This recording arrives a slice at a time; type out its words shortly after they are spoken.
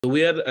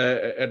We are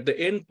at the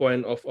end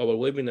point of our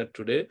webinar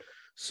today.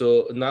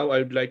 So now I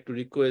would like to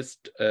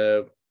request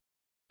the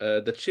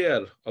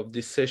chair of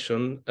this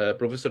session,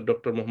 Professor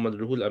Dr. Muhammad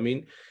Ruhul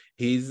Amin.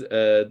 He's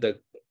the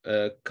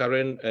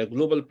current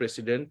global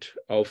president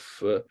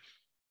of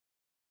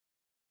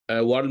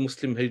World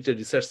Muslim Heritage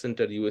Research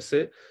Center,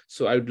 USA.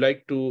 So I would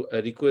like to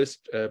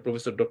request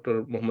Professor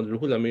Dr. Muhammad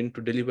Ruhul Amin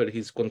to deliver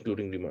his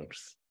concluding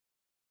remarks.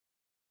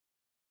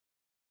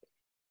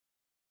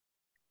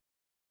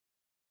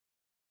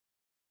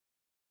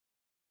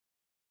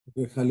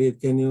 Okay, Khalid,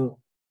 can you?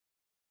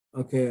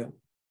 Okay.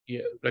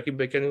 Yeah,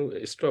 Nakib, can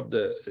you stop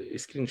the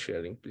screen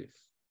sharing, please?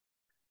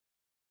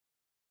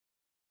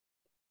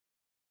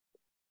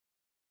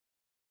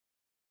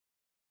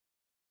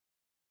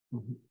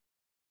 Mm-hmm.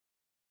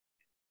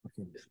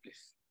 Okay. Yes,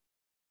 please.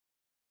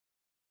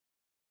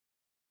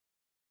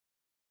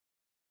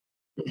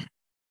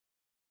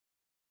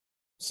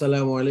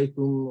 Assalamu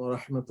alaikum wa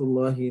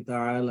rahmatullahi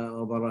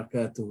ta'ala wa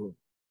barakatuhu.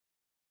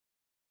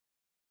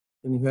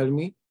 Can you hear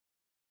me?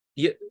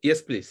 Yeah,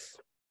 yes, please.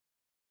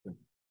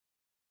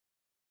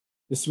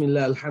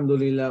 Bismillah,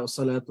 alhamdulillah, wa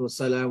salatu wa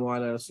salamu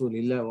ala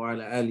rasulillah wa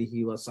ala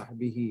alihi wa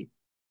sahbihi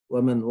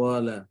wa man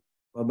wala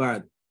wa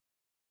ba'd.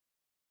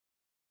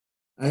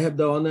 I have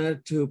the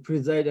honor to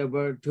preside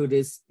over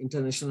today's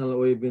international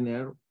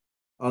webinar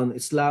on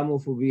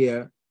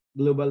Islamophobia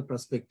Global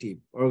Perspective,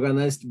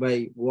 organized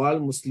by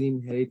World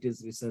Muslim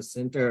Heritage Research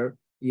Center,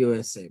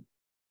 USA.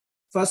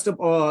 First of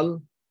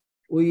all,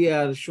 we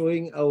are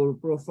showing our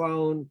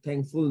profound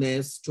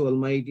thankfulness to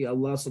Almighty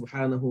Allah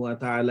subhanahu wa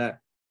ta'ala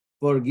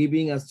for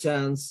giving us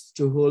chance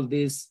to hold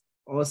this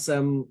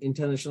awesome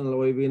international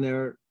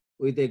webinar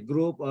with a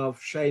group of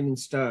shining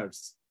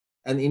stars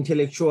and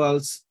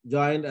intellectuals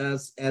joined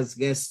us as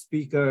guest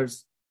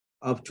speakers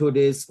of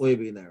today's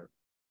webinar.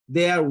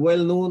 They are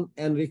well known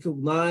and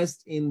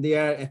recognized in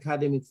their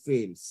academic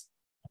fields.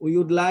 We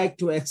would like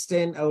to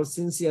extend our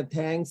sincere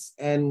thanks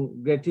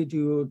and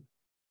gratitude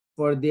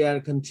for their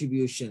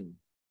contribution.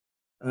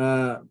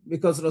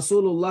 Because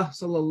Rasulullah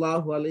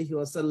sallallahu alaihi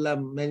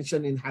wasallam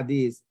mentioned in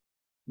hadith,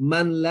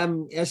 "Man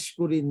lam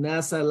yashkuri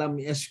nasa lam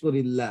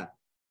yashkurillah."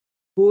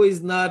 Who is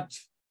not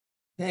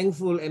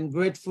thankful and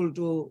grateful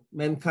to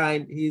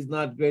mankind, he is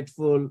not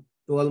grateful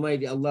to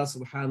Almighty Allah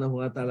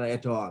subhanahu wa ta'ala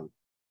at all.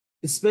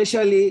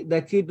 Especially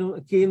the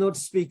keynote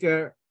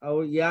speaker,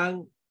 our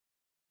young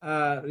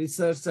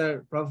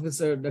researcher,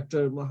 Professor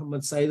Dr.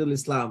 Muhammad Saidul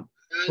Islam,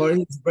 for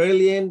his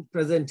brilliant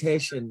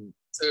presentation.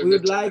 We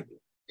would like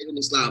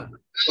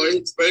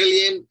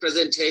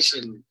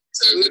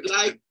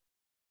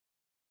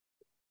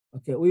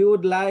we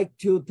would like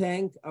to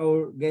thank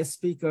our guest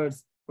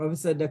speakers,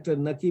 Professor Dr.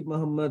 Nakib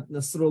Muhammad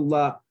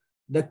Nasrullah,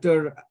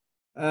 Dr.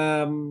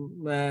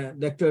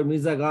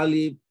 Mirza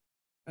Galib,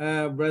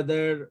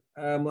 Brother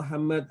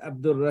Muhammad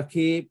Abdul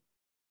Rakib,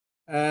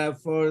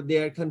 for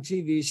their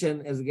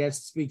contribution as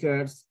guest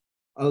speakers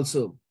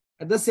also.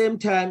 At the same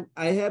time,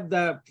 I have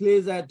the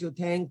pleasure to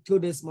thank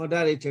today's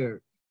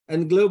moderator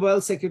and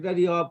Global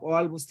Secretary of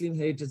All Muslim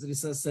Heritage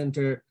Research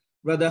Center,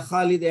 Brother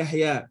Khalid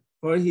Yahya,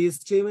 for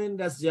his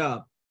tremendous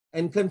job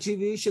and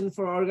contribution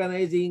for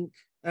organizing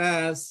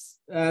the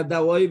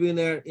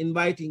webinar,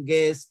 inviting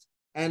guests,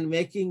 and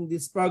making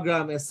this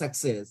program a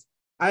success.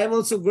 I am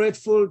also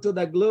grateful to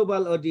the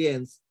global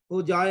audience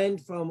who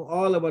joined from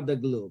all over the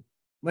globe.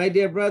 My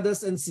dear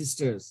brothers and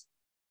sisters,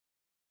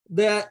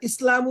 the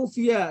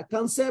Islamophobia,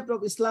 concept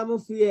of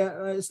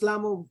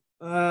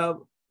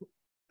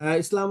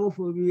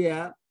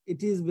Islamophobia,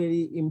 it is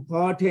very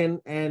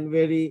important and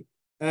very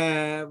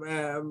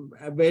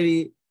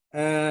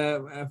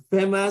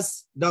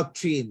famous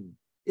doctrine.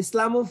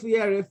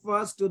 Islamophobia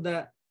refers to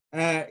the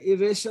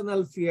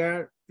irrational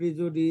fear,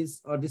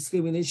 prejudice, or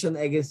discrimination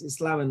against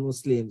Islam and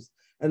Muslims.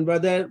 And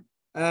Brother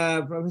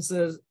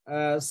Professor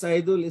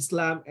Saidul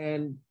Islam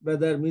and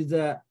Brother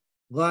Mirza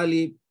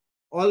Galib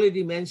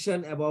already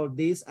mentioned about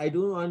this. I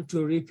don't want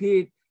to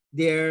repeat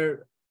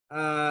their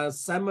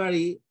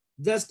summary.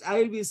 Just I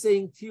will be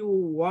saying few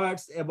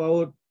words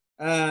about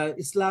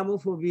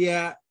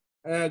Islamophobia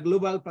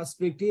global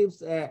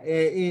perspectives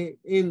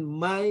in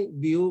my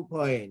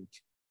viewpoint.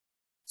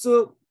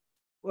 So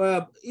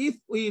if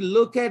we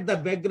look at the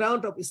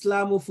background of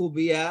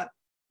Islamophobia,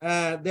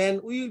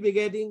 then we will be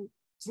getting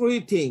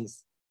three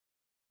things.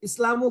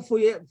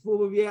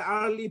 Islamophobia,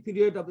 early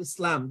period of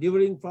Islam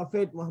during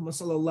Prophet Muhammad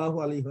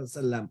sallallahu alaihi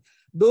wasallam.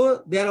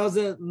 Though there was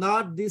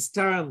not this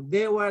term,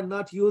 they were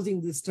not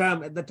using this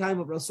term at the time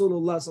of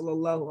Rasulullah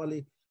sallallahu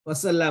alaihi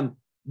wasallam,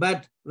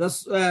 but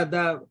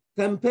the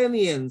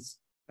companions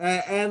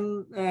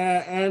and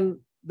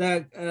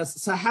the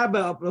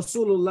Sahaba of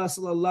Rasulullah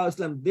sallallahu alaihi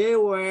wasallam, they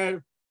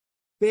were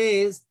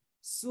faced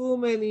so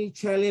many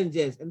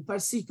challenges and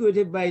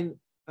persecuted by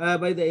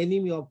the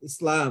enemy of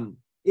Islam.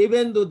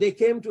 Even though they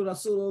came to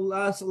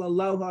Rasulullah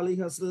sallallahu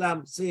alaihi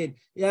wasallam, said,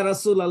 "Ya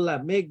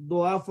Rasulullah, make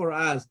dua for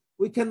us.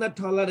 We cannot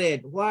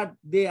tolerate what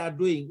they are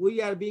doing.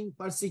 We are being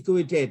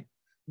persecuted."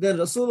 Then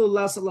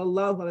Rasulullah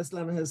sallallahu alaihi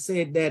wasallam has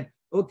said that,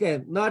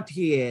 okay, not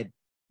yet,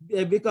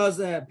 because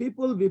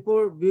people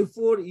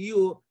before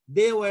you,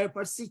 they were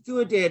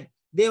persecuted,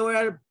 they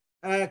were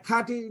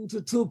cut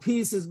into two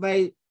pieces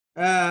by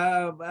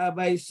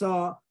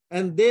Saw,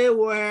 and they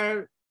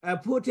were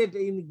put it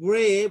in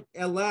grave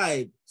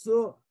alive.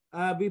 So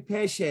be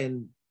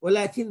patient.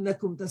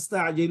 وَلَكِنَّكُمْ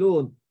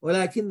تَسْتَعْجِلُونَ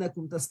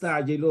وَلَكِنَّكُمْ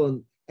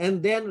تَسْتَعْجِلُونَ.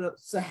 And then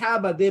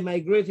Sahaba, they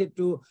migrated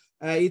to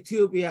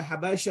Ethiopia,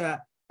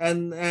 Habasha,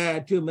 and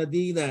to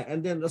Medina.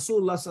 And then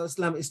Rasulullah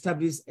ﷺ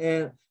established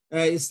an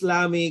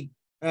Islamic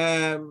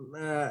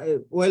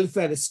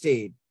welfare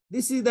state.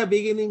 This is the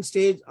beginning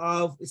stage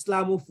of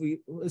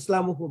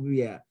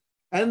Islamophobia.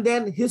 And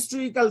then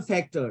historical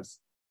factors.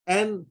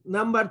 And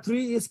number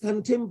 3 is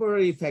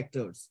contemporary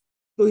factors.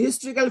 So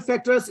historical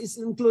factors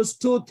includes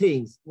two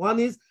things. One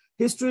is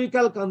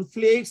historical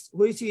conflicts,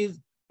 which is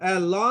a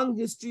long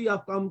history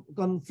of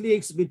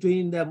conflicts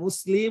between the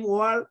Muslim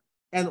world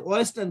and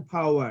Western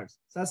powers,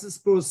 such as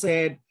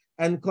crusade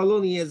and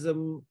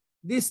colonialism,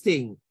 this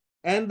thing.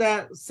 And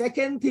the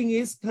second thing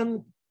is,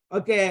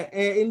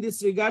 in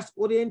this regards,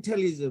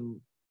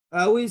 Orientalism,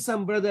 which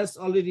some brothers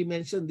already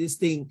mentioned this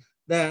thing,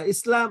 the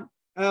Islam,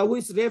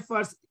 which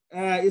refers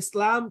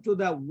Islam to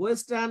the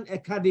Western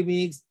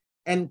academics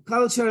and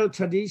cultural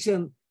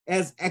tradition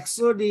as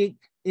exotic,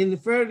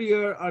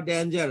 inferior, or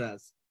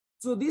dangerous.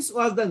 So this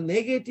was the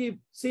negative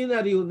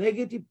scenario,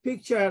 negative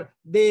picture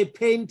they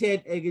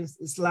painted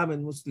against Islam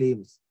and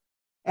Muslims.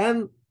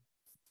 And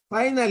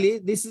finally,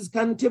 this is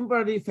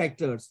contemporary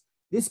factors.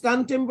 These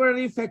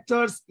contemporary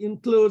factors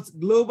includes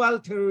global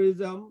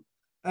terrorism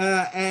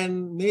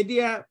and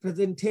media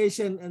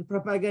presentation and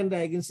propaganda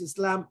against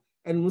Islam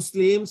and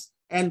Muslims,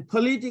 and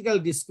political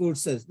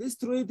discourses. These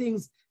three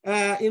things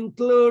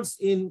includes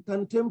in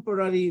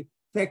contemporary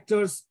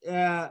factors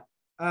in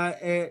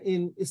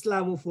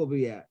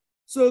Islamophobia.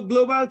 So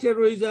global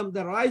terrorism,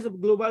 the rise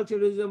of global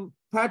terrorism,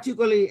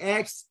 particularly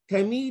acts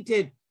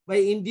committed by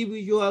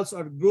individuals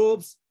or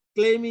groups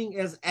claiming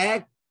as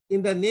act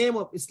in the name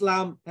of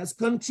Islam, has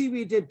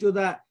contributed to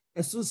the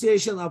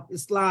association of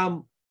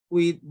Islam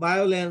with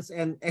violence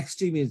and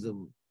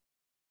extremism.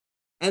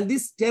 And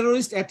this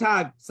terrorist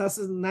attack, such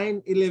as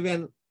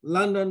 9/11,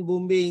 London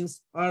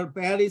bombings, or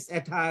Paris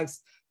attacks,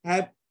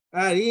 have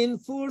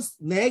reinforced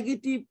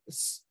negative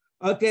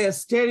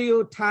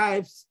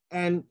stereotypes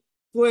and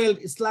fueled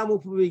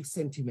Islamophobic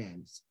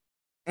sentiments.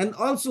 And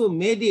also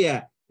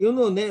media,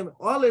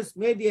 always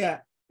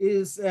media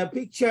is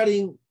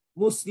picturing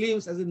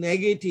Muslims as a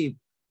negative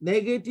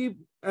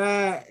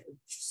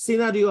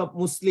scenario of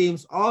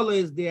Muslims,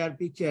 always they are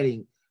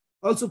picturing.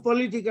 Also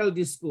political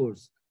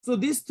discourse. So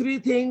these three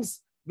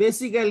things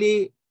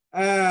basically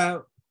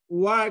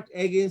work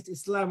against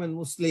Islam and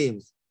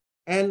Muslims.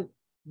 And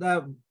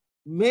the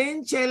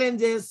main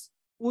challenges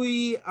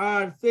we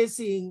are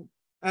facing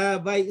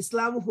by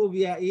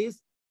Islamophobia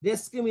is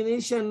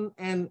discrimination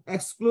and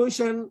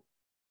exclusion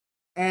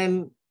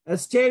and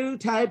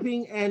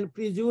stereotyping and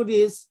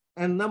prejudice.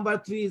 And number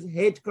 3 is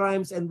hate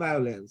crimes and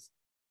violence.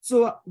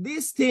 So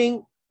this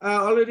thing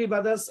already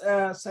brothers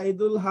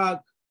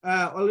Saidul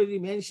already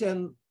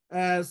mentioned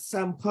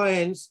some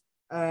points,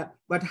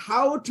 but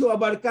how to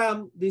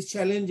overcome these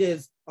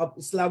challenges of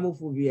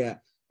Islamophobia.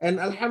 And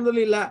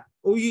Alhamdulillah,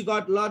 we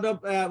got a lot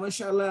of,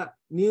 mashallah,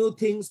 new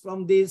things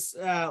from this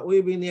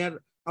webinar.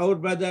 Our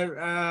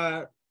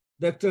brother,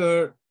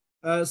 Dr.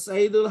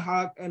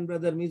 Saidul and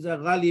brother Mirza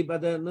Galib,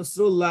 brother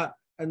Nasrullah,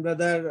 and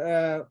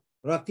brother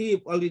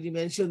Nakib already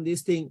mentioned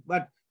this thing.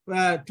 But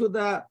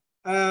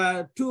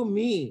to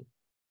me,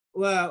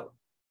 well,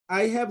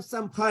 I have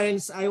some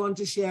points I want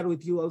to share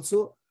with you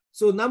also.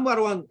 So number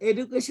 1,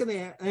 education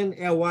and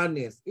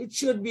awareness. It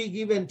should be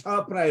given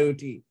top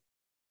priority,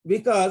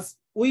 because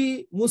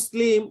we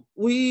Muslim,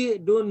 we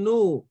don't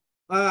know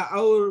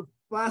our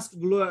past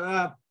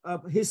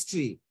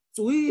history.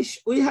 So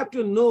we have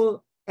to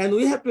know, and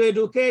we have to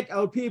educate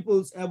our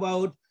peoples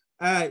about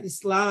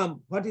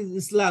Islam. What is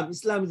Islam?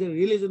 Islam is a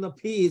religion of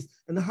peace,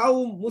 and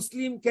how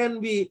Muslim can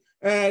be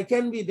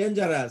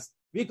dangerous.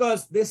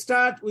 Because they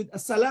start with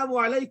Assalamu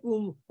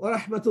alaikum wa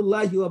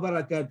rahmatullahi wa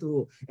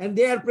barakatuh. And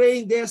they are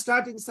praying, they are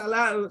starting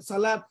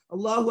salat,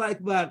 Allahu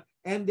Akbar.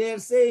 And they are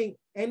saying,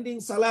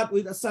 ending salat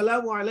with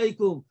Assalamu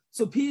alaikum.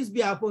 So peace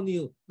be upon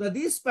you. But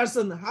this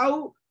person,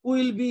 how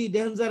will be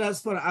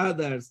dangerous for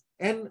others?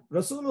 And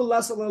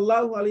Rasulullah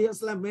sallallahu alaihi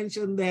wasallam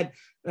mentioned that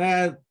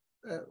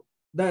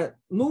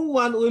no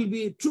one will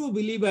be true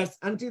believers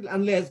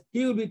unless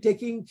he will be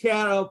taking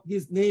care of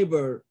his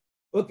neighbor.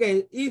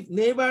 Okay, if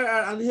neighbor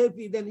are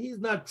unhappy, then he's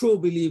not true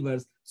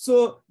believers.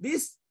 So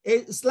this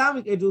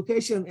Islamic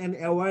education and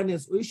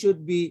awareness, we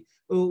should be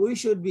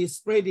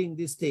spreading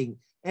this thing.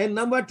 And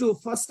number 2,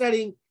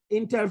 fostering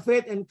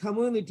interfaith and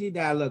community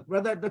dialogue.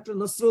 Brother Dr.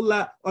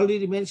 Nasrullah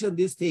already mentioned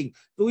this thing.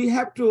 So we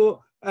have to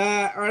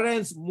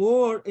arrange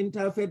more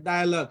interfaith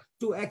dialogue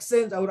to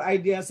exchange our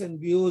ideas and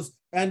views,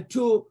 and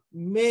to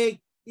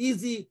make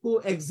easy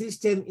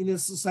coexistence in a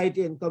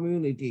society and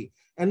community.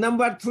 And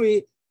number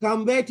 3,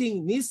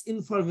 combating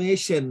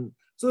misinformation.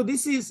 So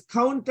this is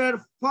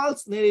counter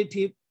false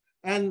narrative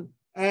and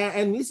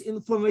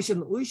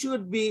misinformation. We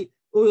should be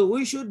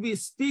we should be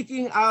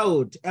speaking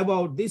out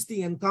about this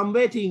thing and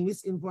combating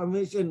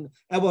misinformation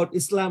about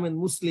Islam and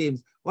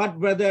Muslims. What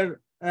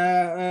brother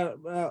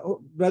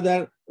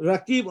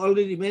Nakib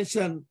already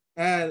mentioned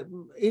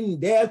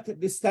in-depth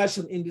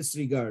discussion in this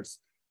regards.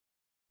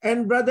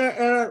 And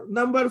brother,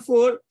 number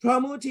 4,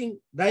 promoting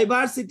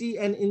diversity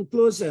and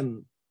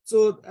inclusion.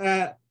 So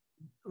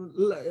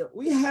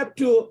we have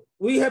to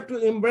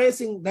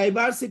embracing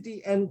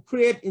diversity and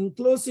create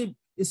inclusive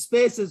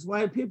spaces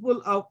where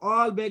people of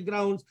all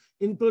backgrounds,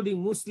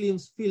 including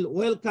Muslims, feel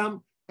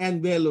welcome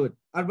and valued.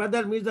 Our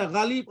brother Mirza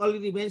Galib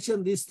already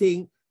mentioned this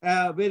thing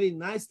very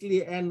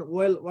nicely and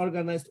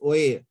well-organized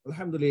way,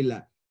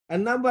 alhamdulillah.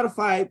 And number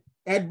 5,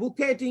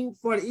 advocating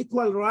for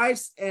equal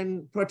rights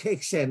and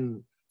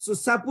protection. So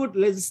support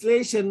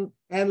legislation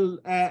and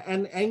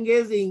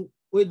engaging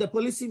with the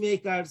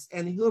policymakers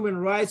and human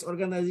rights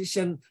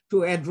organizations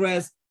to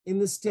address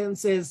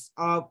instances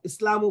of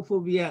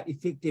Islamophobia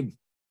effective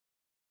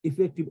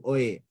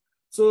way.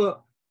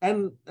 So,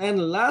 and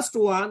last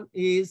one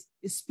is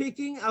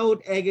speaking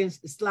out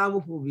against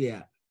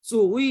Islamophobia.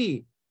 So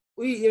we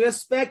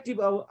irrespective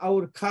of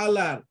our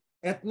color,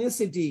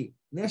 ethnicity,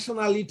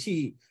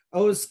 nationality,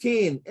 our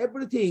skin,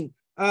 everything,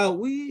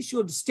 we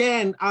should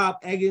stand up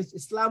against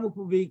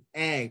Islamophobic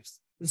acts,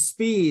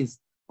 speech,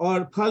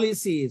 or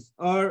policies,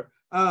 or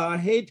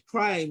hate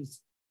crimes.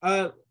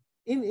 You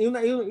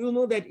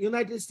know that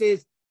United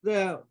States,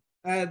 there's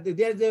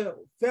a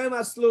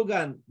famous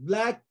slogan,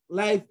 Black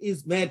Life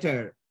is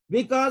Matter,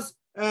 because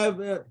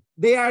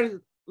there are a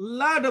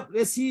lot of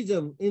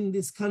racism in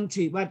this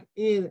country, but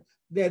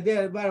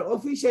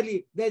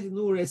officially there's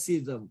no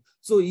racism.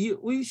 So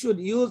we should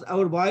use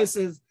our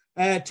voices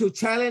to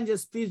challenge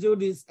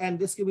prejudice and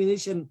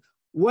discrimination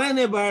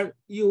whenever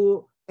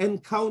you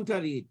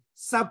encounter it.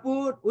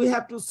 We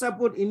have to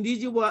support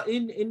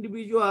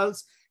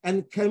individuals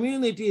and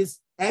communities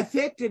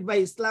affected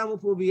by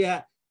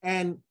Islamophobia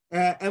and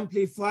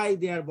amplify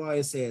their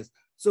voices.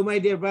 So my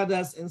dear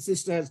brothers and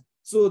sisters,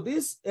 so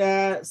this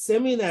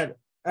seminar,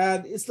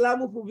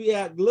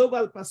 Islamophobia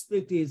Global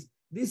Perspectives,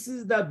 this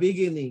is the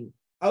beginning.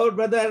 Our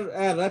brother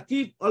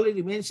Nakib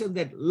already mentioned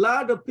that a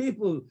lot of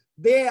people,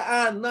 they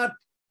are not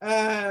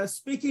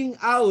speaking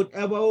out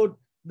about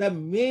the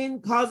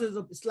main causes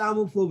of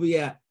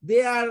Islamophobia.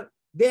 They are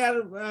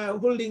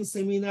holding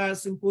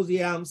seminars,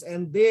 symposiums,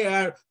 and they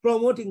are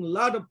promoting a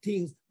lot of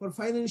things for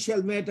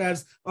financial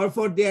matters or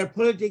for their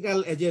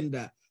political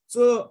agenda.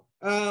 So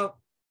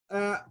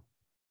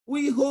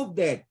we hope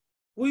that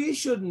we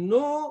should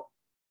know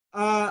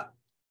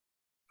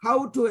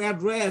how to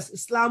address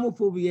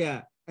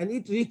Islamophobia, and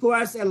it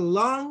requires a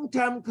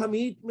long-term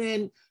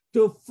commitment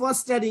to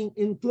fostering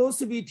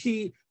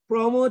inclusivity,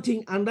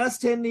 promoting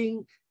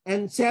understanding,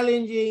 and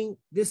challenging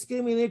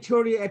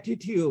discriminatory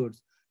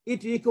attitudes.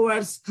 It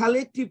requires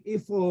collective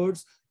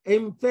efforts,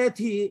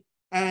 empathy,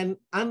 and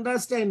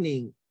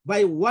understanding.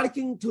 By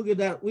working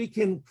together, we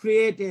can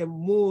create a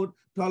more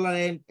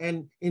tolerant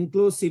and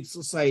inclusive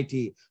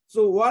society.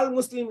 So World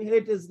Muslim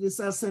Heritage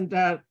Research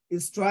Center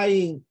is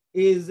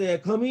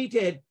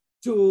committed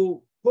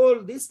to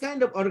hold this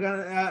kind of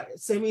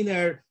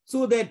seminar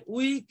so that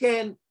we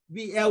can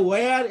be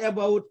aware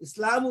about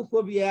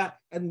Islamophobia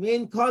and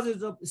main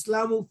causes of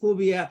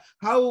Islamophobia,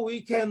 how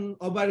we can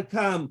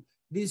overcome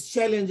these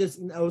challenges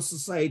in our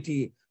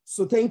society.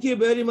 So thank you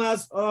very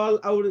much, all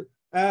our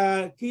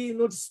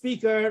keynote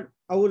speaker,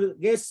 our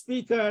guest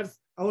speakers,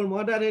 our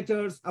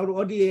moderators, our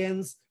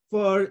audience,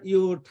 for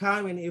your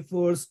time and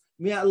efforts.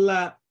 May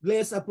Allah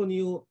bless upon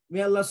you.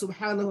 May Allah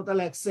subhanahu wa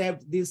ta'ala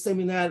accept this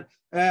seminar,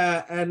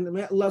 and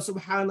may Allah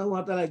subhanahu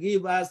wa ta'ala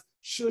give us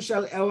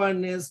social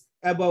awareness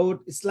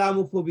about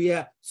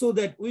Islamophobia so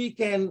that we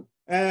can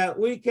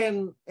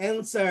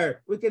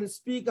answer, we can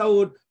speak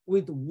out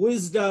with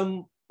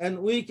wisdom, and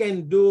we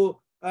can do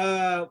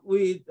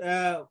with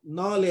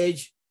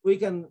knowledge. We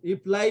can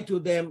reply to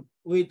them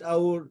with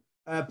our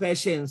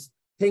patience.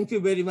 Thank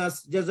you very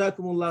much.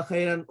 Jazakumullah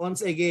khairan.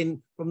 Once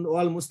again, from the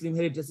All Muslim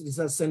Heritage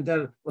Research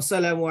Center.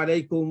 Wassalamu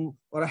alaikum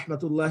wa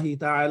rahmatullahi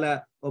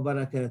ta'ala wa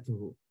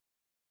barakatuhu.